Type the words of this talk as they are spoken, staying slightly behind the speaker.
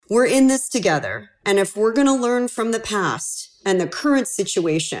We're in this together. And if we're going to learn from the past and the current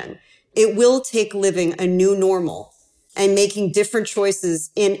situation, it will take living a new normal and making different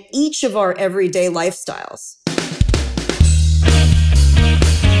choices in each of our everyday lifestyles.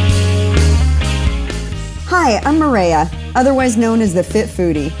 Hi, I'm Maria, otherwise known as the Fit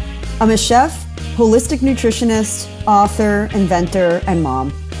Foodie. I'm a chef, holistic nutritionist, author, inventor, and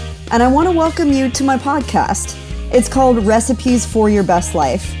mom. And I want to welcome you to my podcast. It's called Recipes for Your Best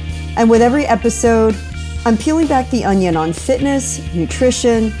Life. And with every episode, I'm peeling back the onion on fitness,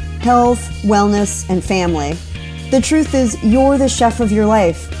 nutrition, health, wellness, and family. The truth is, you're the chef of your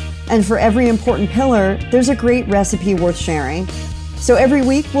life. And for every important pillar, there's a great recipe worth sharing. So every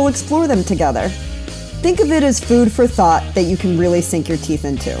week, we'll explore them together. Think of it as food for thought that you can really sink your teeth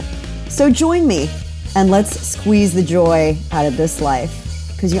into. So join me, and let's squeeze the joy out of this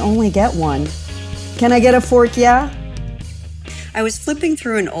life, because you only get one. Can I get a fork, yeah? I was flipping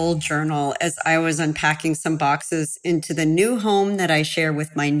through an old journal as I was unpacking some boxes into the new home that I share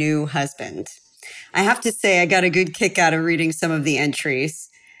with my new husband. I have to say, I got a good kick out of reading some of the entries.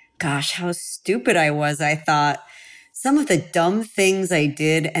 Gosh, how stupid I was, I thought. Some of the dumb things I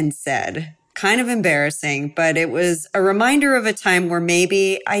did and said. Kind of embarrassing, but it was a reminder of a time where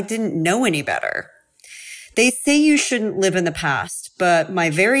maybe I didn't know any better. They say you shouldn't live in the past, but my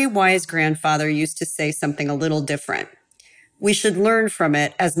very wise grandfather used to say something a little different. We should learn from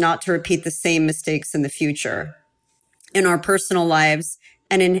it as not to repeat the same mistakes in the future, in our personal lives,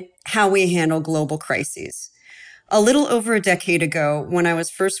 and in how we handle global crises. A little over a decade ago, when I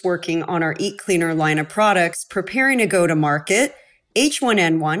was first working on our Eat Cleaner line of products, preparing to go to market,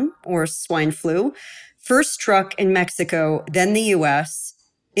 H1N1, or swine flu, first struck in Mexico, then the US,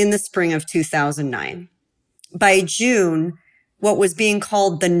 in the spring of 2009. By June, what was being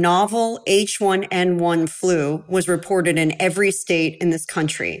called the novel H1N1 flu was reported in every state in this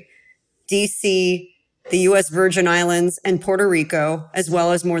country, DC, the US Virgin Islands, and Puerto Rico, as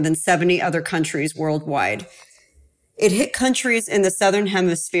well as more than 70 other countries worldwide. It hit countries in the Southern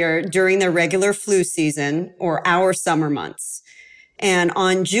Hemisphere during their regular flu season, or our summer months. And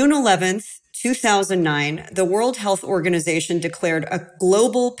on June 11th, 2009, the World Health Organization declared a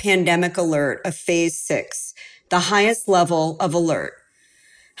global pandemic alert of phase 6, the highest level of alert.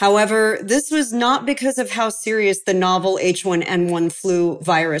 However, this was not because of how serious the novel H1N1 flu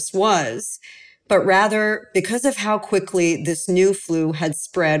virus was, but rather because of how quickly this new flu had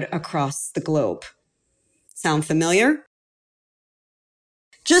spread across the globe. Sound familiar?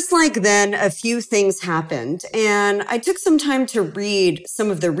 Just like then, a few things happened, and I took some time to read some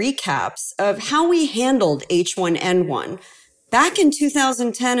of the recaps of how we handled H1N1 back in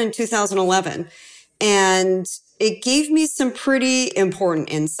 2010 and 2011, and it gave me some pretty important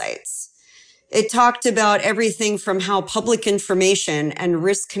insights. It talked about everything from how public information and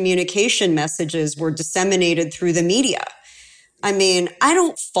risk communication messages were disseminated through the media. I mean, I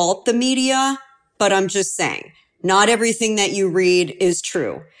don't fault the media, but I'm just saying, not everything that you read is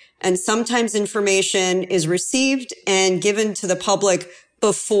true. And sometimes information is received and given to the public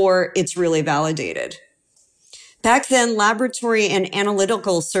before it's really validated. Back then, laboratory and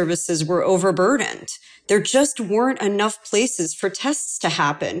analytical services were overburdened. There just weren't enough places for tests to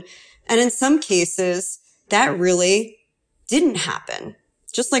happen. And in some cases, that really didn't happen,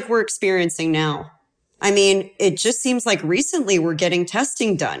 just like we're experiencing now. I mean, it just seems like recently we're getting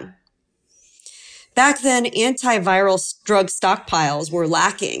testing done. Back then, antiviral drug stockpiles were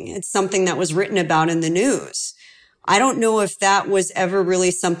lacking. It's something that was written about in the news. I don't know if that was ever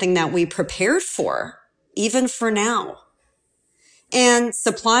really something that we prepared for, even for now. And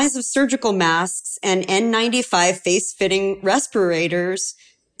supplies of surgical masks and N95 face-fitting respirators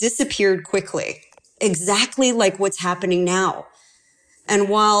disappeared quickly, exactly like what's happening now. And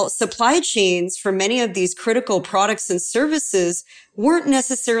while supply chains for many of these critical products and services weren't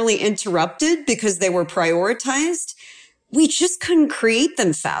necessarily interrupted because they were prioritized, we just couldn't create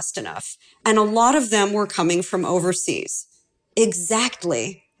them fast enough. And a lot of them were coming from overseas.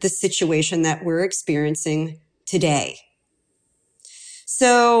 Exactly the situation that we're experiencing today.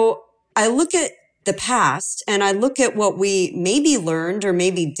 So I look at the past and I look at what we maybe learned or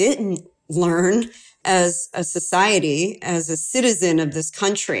maybe didn't learn as a society, as a citizen of this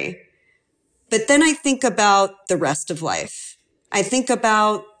country. But then I think about the rest of life. I think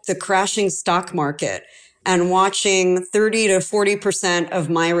about the crashing stock market and watching 30 to 40% of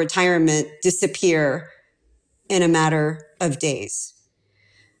my retirement disappear in a matter of days.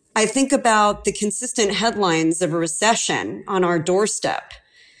 I think about the consistent headlines of a recession on our doorstep,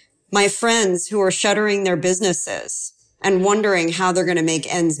 my friends who are shuttering their businesses and wondering how they're going to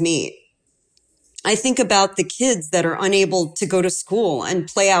make ends meet. I think about the kids that are unable to go to school and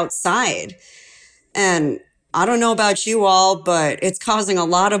play outside. And I don't know about you all, but it's causing a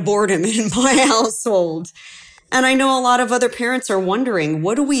lot of boredom in my household. And I know a lot of other parents are wondering,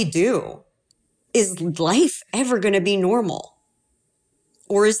 what do we do? Is life ever going to be normal?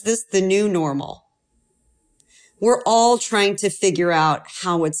 Or is this the new normal? We're all trying to figure out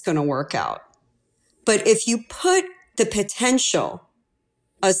how it's going to work out. But if you put the potential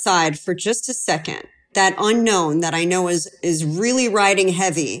aside for just a second, that unknown that I know is really riding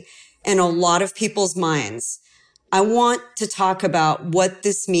heavy in a lot of people's minds, I want to talk about what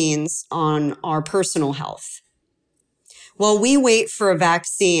this means on our personal health. While we wait for a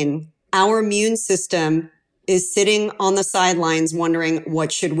vaccine, our immune system is sitting on the sidelines wondering,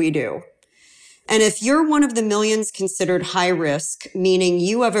 what should we do? And if you're one of the millions considered high risk, meaning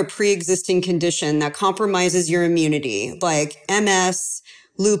you have a pre-existing condition that compromises your immunity, like MS,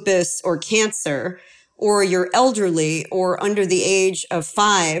 lupus, or cancer, or you're elderly or under the age of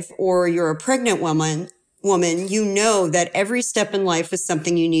 5, or you're a pregnant woman, you know that every step in life is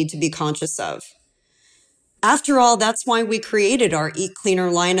something you need to be conscious of. After all, that's why we created our Eat Cleaner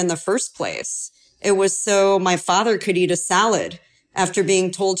line in the first place. It was so my father could eat a salad after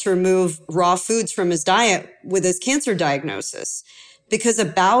being told to remove raw foods from his diet with his cancer diagnosis, because a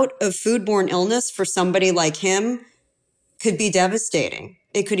bout of foodborne illness for somebody like him could be devastating.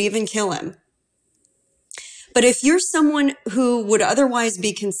 It could even kill him. But if you're someone who would otherwise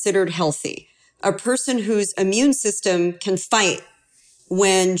be considered healthy, a person whose immune system can fight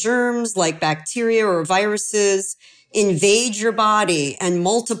when germs like bacteria or viruses invade your body and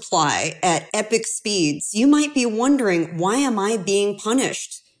multiply at epic speeds, you might be wondering, why am I being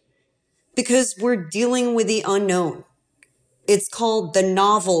punished? Because we're dealing with the unknown. It's called the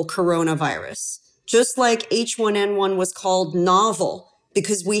novel coronavirus, just like H1N1 was called novel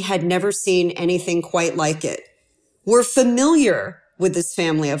because we had never seen anything quite like it. We're familiar with this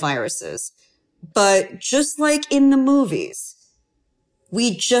family of viruses, but just like in the movies,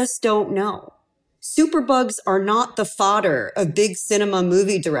 we just don't know. Superbugs are not the fodder of big cinema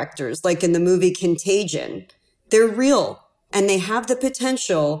movie directors like in the movie Contagion. They're real, and they have the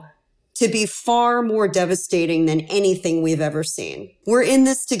potential to be far more devastating than anything we've ever seen. We're in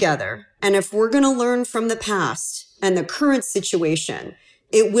this together, and if we're going to learn from the past and the current situation,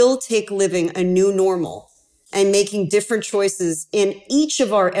 it will take living a new normal and making different choices in each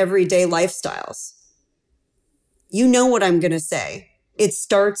of our everyday lifestyles. You know what I'm going to say. It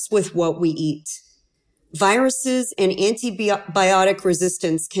starts with what we eat. Viruses and antibiotic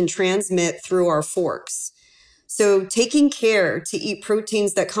resistance can transmit through our forks. So taking care to eat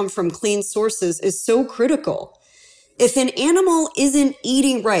proteins that come from clean sources is so critical. If an animal isn't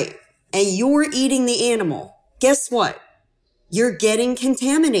eating right and you're eating the animal, guess what? You're getting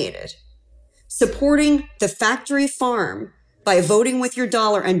contaminated. Supporting the factory farm by voting with your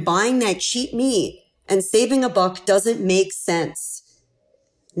dollar and buying that cheap meat and saving a buck doesn't make sense.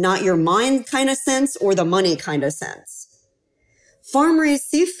 Not your mind kind of sense or the money kind of sense. Farm-raised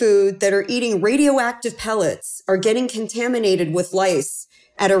seafood that are eating radioactive pellets are getting contaminated with lice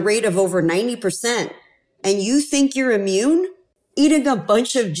at a rate of over 90%. And you think you're immune? Eating a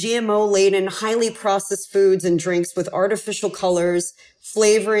bunch of GMO-laden, highly processed foods and drinks with artificial colors,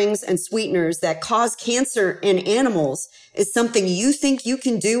 flavorings, and sweeteners that cause cancer in animals is something you think you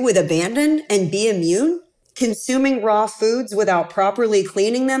can do with abandon and be immune? Consuming raw foods without properly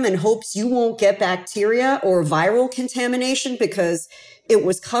cleaning them in hopes you won't get bacteria or viral contamination because it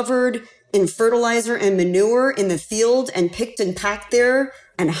was covered in fertilizer and manure in the field and picked and packed there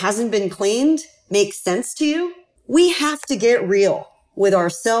and hasn't been cleaned makes sense to you? We have to get real with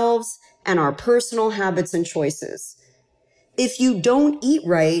ourselves and our personal habits and choices. If you don't eat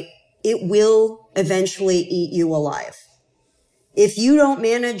right, it will eventually eat you alive. If you don't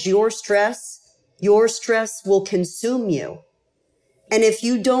manage your stress will consume you. And if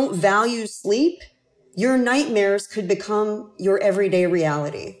you don't value sleep, your nightmares could become your everyday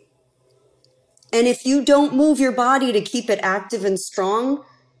reality. And if you don't move your body to keep it active and strong,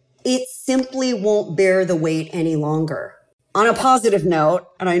 it simply won't bear the weight any longer. On a positive note,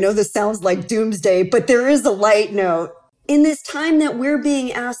 and I know this sounds like doomsday, but there is a light note. In this time that we're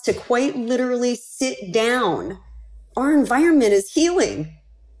being asked to quite literally sit down, our environment is healing.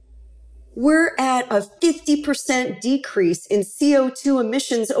 We're at a 50% decrease in CO2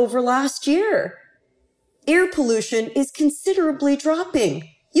 emissions over last year. Air pollution is considerably dropping.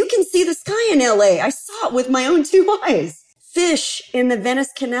 You can see the sky in LA. I saw it with my own 2 eyes. Fish in the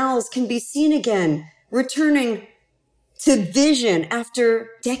Venice canals can be seen again, returning to vision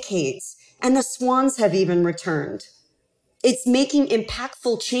after decades. And the swans have even returned. It's making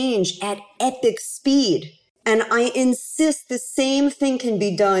impactful change at epic speed. And I insist the same thing can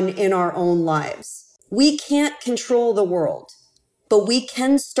be done in our own lives. We can't control the world, but we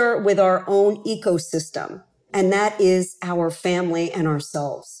can start with our own ecosystem, and that is our family and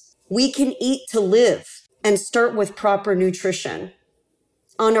ourselves. We can eat to live and start with proper nutrition.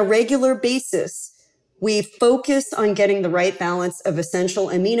 On a regular basis, we focus on getting the right balance of essential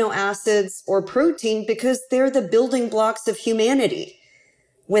amino acids or protein because they're the building blocks of humanity.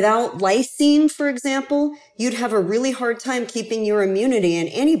 Without lysine, for example, you'd have a really hard time keeping your immunity and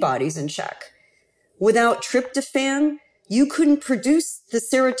antibodies in check. Without tryptophan, you couldn't produce the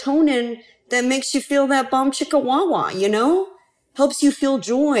serotonin that makes you feel that bomb chicka wah-wah, Helps you feel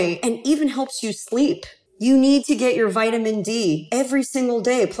joy and even helps you sleep. You need to get your vitamin D every single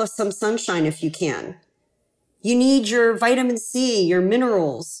day, plus some sunshine if you can. You need your vitamin C, your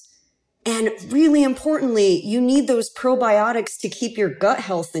minerals. And really importantly, you need those probiotics to keep your gut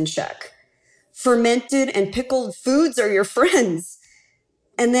health in check. Fermented and pickled foods are your friends.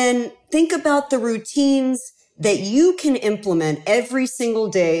 And then think about the routines that you can implement every single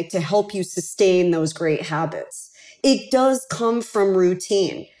day to help you sustain those great habits. It does come from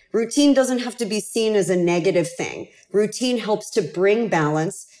routine. Routine doesn't have to be seen as a negative thing. Routine helps to bring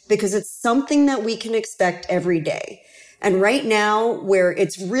balance because it's something that we can expect every day. And right now, where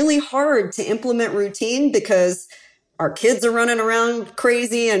it's really hard to implement routine because our kids are running around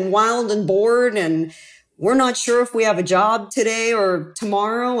crazy and wild and bored, and we're not sure if we have a job today or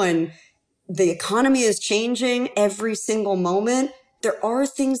tomorrow, and the economy is changing every single moment, there are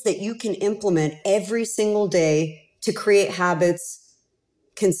things that you can implement every single day to create habits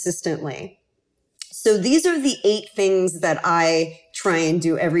consistently. So these are the 8 things that I try and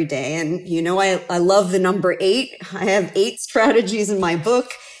do every day. And I love the number 8. I have 8 strategies in my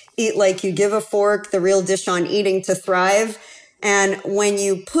book. Eat like you give a fork, the real dish on eating to thrive. And when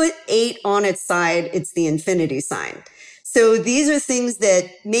you put 8 on its side, it's the infinity sign. So these are things that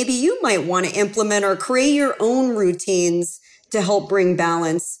maybe you might want to implement or create your own routines to help bring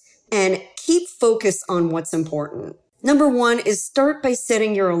balance and keep focus on what's important. Number 1 is start by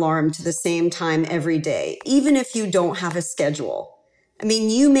setting your alarm to the same time every day, even if you don't have a schedule.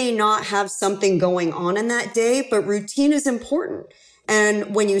 You may not have something going on in that day, but routine is important.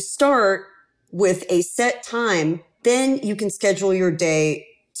 And when you start with a set time, then you can schedule your day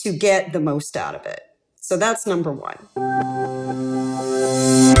to get the most out of it. So that's number 1.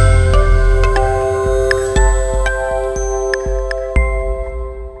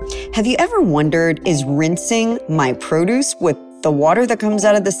 Have you ever wondered, is rinsing my produce with the water that comes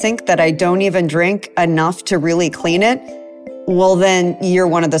out of the sink that I don't even drink enough to really clean it? Well, then you're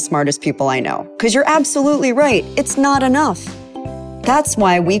one of the smartest people I know, because you're absolutely right. It's not enough. That's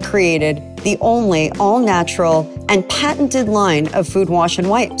why we created the only all-natural and patented line of food wash and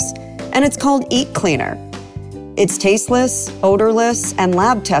wipes, and it's called Eat Cleaner. It's tasteless, odorless, and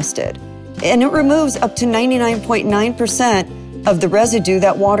lab tested, and it removes up to 99.9% of the residue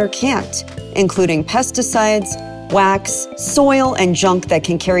that water can't, including pesticides, wax, soil, and junk that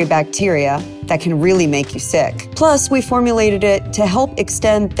can carry bacteria that can really make you sick. Plus, we formulated it to help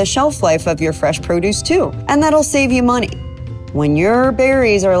extend the shelf life of your fresh produce too, and that'll save you money. When your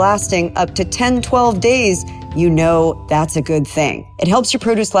berries are lasting up to 10-12 days, you know that's a good thing. It helps your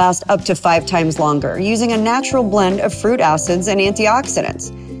produce last up to 5 times longer using a natural blend of fruit acids and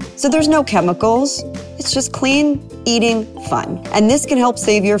antioxidants. So there's no chemicals. It's just clean eating fun. And this can help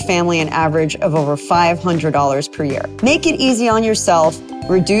save your family an average of over $500 per year. Make it easy on yourself,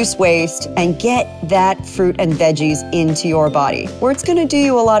 reduce waste, and get that fruit and veggies into your body, where it's gonna do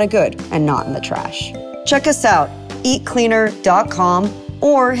you a lot of good and not in the trash. Check us out, eatcleaner.com,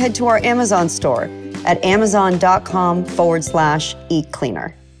 or head to our Amazon store at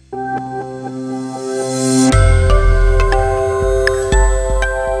amazon.com/eatcleaner.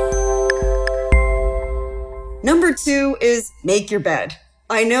 Number 2 is make your bed.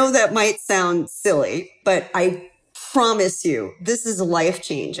 I know that might sound silly, but I promise you, this is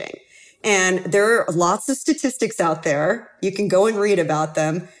life-changing. And there are lots of statistics out there, you can go and read about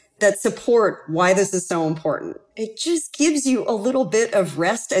them, that support why this is so important. It just gives you a little bit of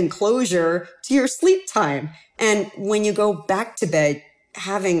rest and closure to your sleep time. And when you go back to bed,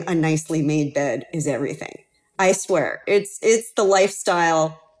 having a nicely made bed is everything. I swear, it's the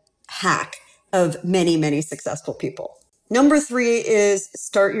lifestyle hack of many, many successful people. Number 3 is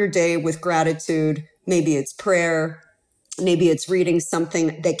start your day with gratitude. Maybe it's prayer. Maybe it's reading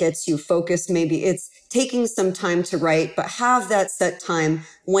something that gets you focused. Maybe it's taking some time to write, but have that set time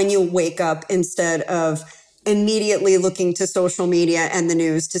when you wake up instead of immediately looking to social media and the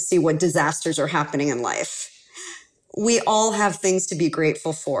news to see what disasters are happening in life. we all have things to be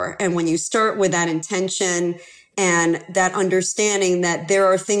grateful for. And when you start with that intention and that understanding that there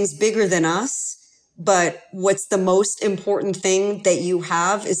are things bigger than us, but what's the most important thing that you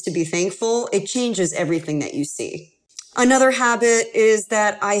have is to be thankful, it changes everything that you see. Another habit is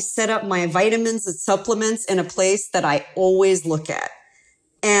that I set up my vitamins and supplements in a place that I always look at.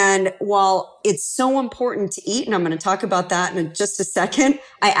 And while it's so important to eat, and I'm going to talk about that in just a second,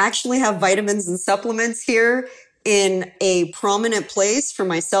 I actually have vitamins and supplements here in a prominent place for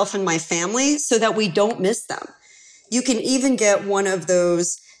myself and my family so that we don't miss them. You can even get one of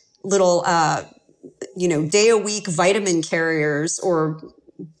those little, day a week vitamin carriers, or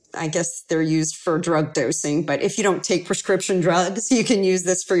I guess they're used for drug dosing, but if you don't take prescription drugs, you can use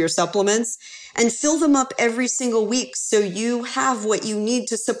this for your supplements and fill them up every single week so you have what you need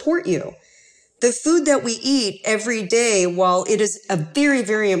to support you. The food that we eat every day, while it is a very,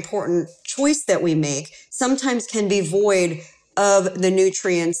 very important choice that we make, sometimes can be void of the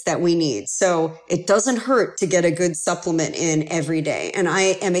nutrients that we need. So it doesn't hurt to get a good supplement in every day. And I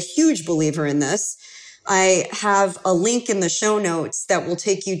am a huge believer in this. I have a link in the show notes that will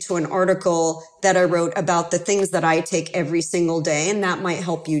take you to an article that I wrote about the things that I take every single day, and that might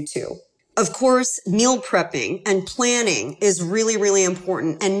help you too. Of course, meal prepping and planning is really, really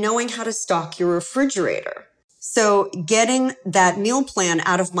important, and knowing how to stock your refrigerator. So getting that meal plan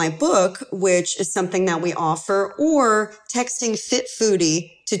out of my book, which is something that we offer, or texting Fit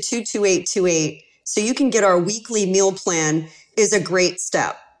Foodie to 22828 so you can get our weekly meal plan, is a great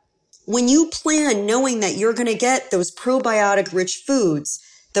step. When you plan knowing that you're going to get those probiotic rich foods,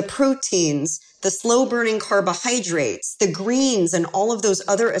 the proteins, the slow burning carbohydrates, the greens, and all of those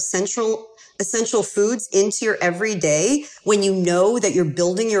other essential foods into your everyday, when you know that you're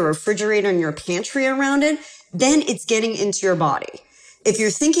building your refrigerator and your pantry around it, then it's getting into your body. If you're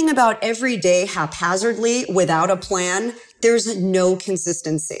thinking about every day haphazardly without a plan, there's no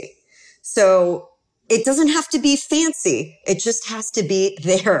consistency. So it doesn't have to be fancy. It just has to be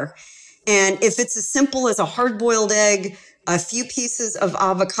there. And if it's as simple as a hard-boiled egg, a few pieces of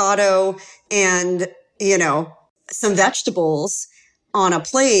avocado, and, some vegetables on a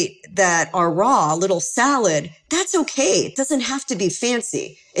plate that are raw, a little salad, that's okay. It doesn't have to be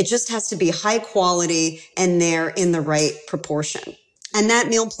fancy. It just has to be high quality and there in the right proportion. And that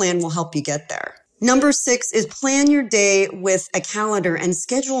meal plan will help you get there. Number 6 is plan your day with a calendar and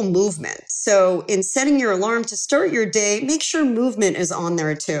schedule movement. So in setting your alarm to start your day, make sure movement is on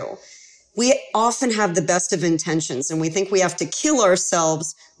there too. We often have the best of intentions and we think we have to kill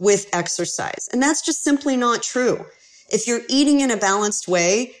ourselves with exercise. And that's just simply not true. If you're eating in a balanced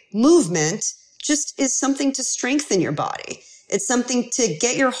way, movement just is something to strengthen your body. It's something to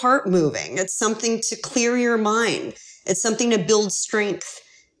get your heart moving. It's something to clear your mind. It's something to build strength.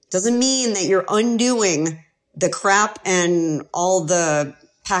 Doesn't mean that you're undoing the crap and all the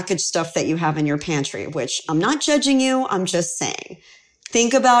packaged stuff that you have in your pantry, which I'm not judging you. I'm just saying.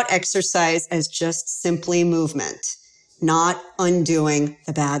 Think about exercise as just simply movement, not undoing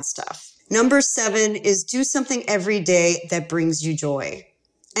the bad stuff. Number 7 is do something every day that brings you joy.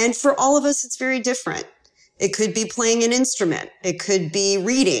 And for all of us, it's very different. It could be playing an instrument. It could be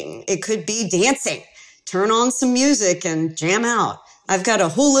reading. It could be dancing. Turn on some music and jam out. I've got a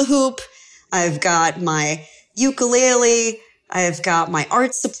hula hoop. I've got my ukulele. I've got my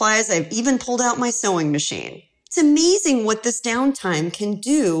art supplies. I've even pulled out my sewing machine. It's amazing what this downtime can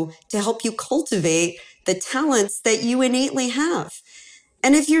do to help you cultivate the talents that you innately have.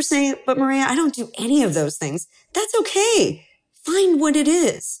 And if you're saying, but Maria, I don't do any of those things, that's okay. Find what it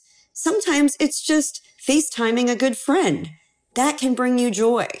is. Sometimes it's just FaceTiming a good friend. That can bring you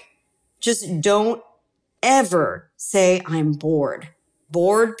joy. Just don't ever say, I'm bored.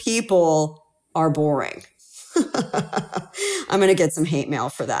 Bored people are boring. I'm going to get some hate mail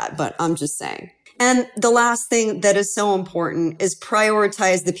for that, but I'm just saying. And the last thing that is so important is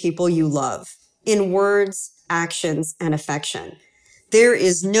prioritize the people you love in words, actions, and affection. There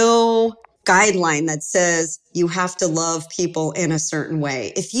is no guideline that says you have to love people in a certain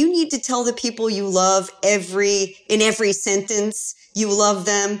way. If you need to tell the people you love in every sentence you love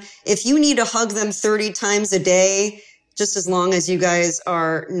them, if you need to hug them 30 times a day, just as long as you guys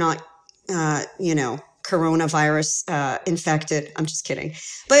are not, coronavirus infected. I'm just kidding.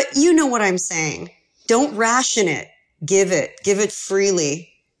 But you know what I'm saying. Don't ration it. Give it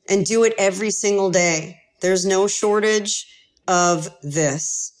freely, and do it every single day. There's no shortage of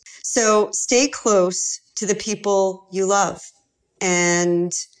this. So stay close to the people you love.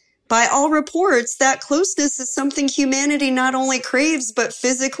 And by all reports, that closeness is something humanity not only craves, but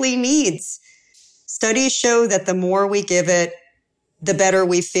physically needs. Studies show that the more we give it, the better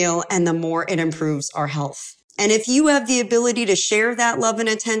we feel and the more it improves our health. And if you have the ability to share that love and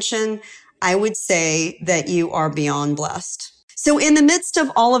attention, I would say that you are beyond blessed. So in the midst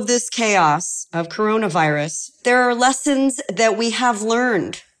of all of this chaos of coronavirus, there are lessons that we have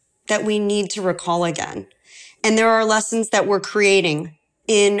learned that we need to recall again. And there are lessons that we're creating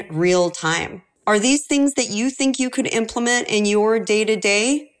in real time. Are these things that you think you could implement in your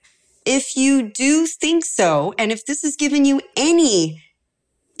day-to-day? If you do think so, and if this has given you any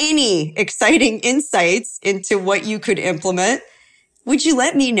exciting insights into what you could implement, would you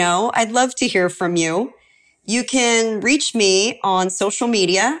let me know? I'd love to hear from you. You can reach me on social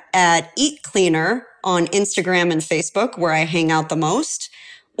media at Eat Cleaner on Instagram and Facebook, where I hang out the most.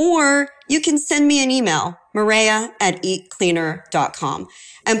 Or you can send me an email, Maria@eatcleaner.com.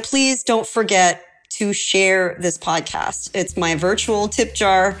 And please don't forget to share this podcast. It's my virtual tip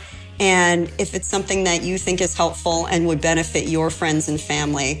jar. And if it's something that you think is helpful and would benefit your friends and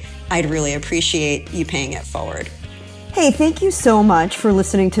family, I'd really appreciate you paying it forward. Hey, thank you so much for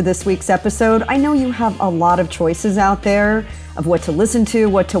listening to this week's episode. I know you have a lot of choices out there of what to listen to,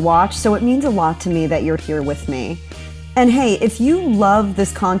 what to watch, so it means a lot to me that you're here with me. And hey, if you love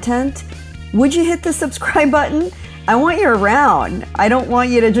this content, would you hit the subscribe button? I want you around. I don't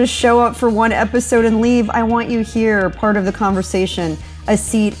want you to just show up for one episode and leave. I want you here, part of the conversation, a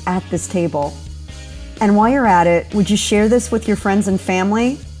seat at this table. And while you're at it, would you share this with your friends and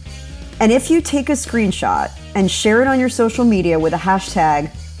family? And if you take a screenshot and share it on your social media with a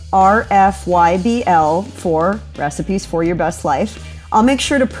hashtag RFYBL for Recipes for Your Best Life, I'll make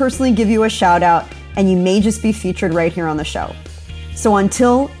sure to personally give you a shout out, and you may just be featured right here on the show. So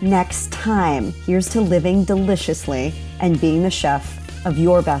until next time, here's to living deliciously and being the chef of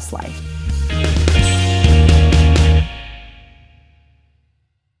your best life.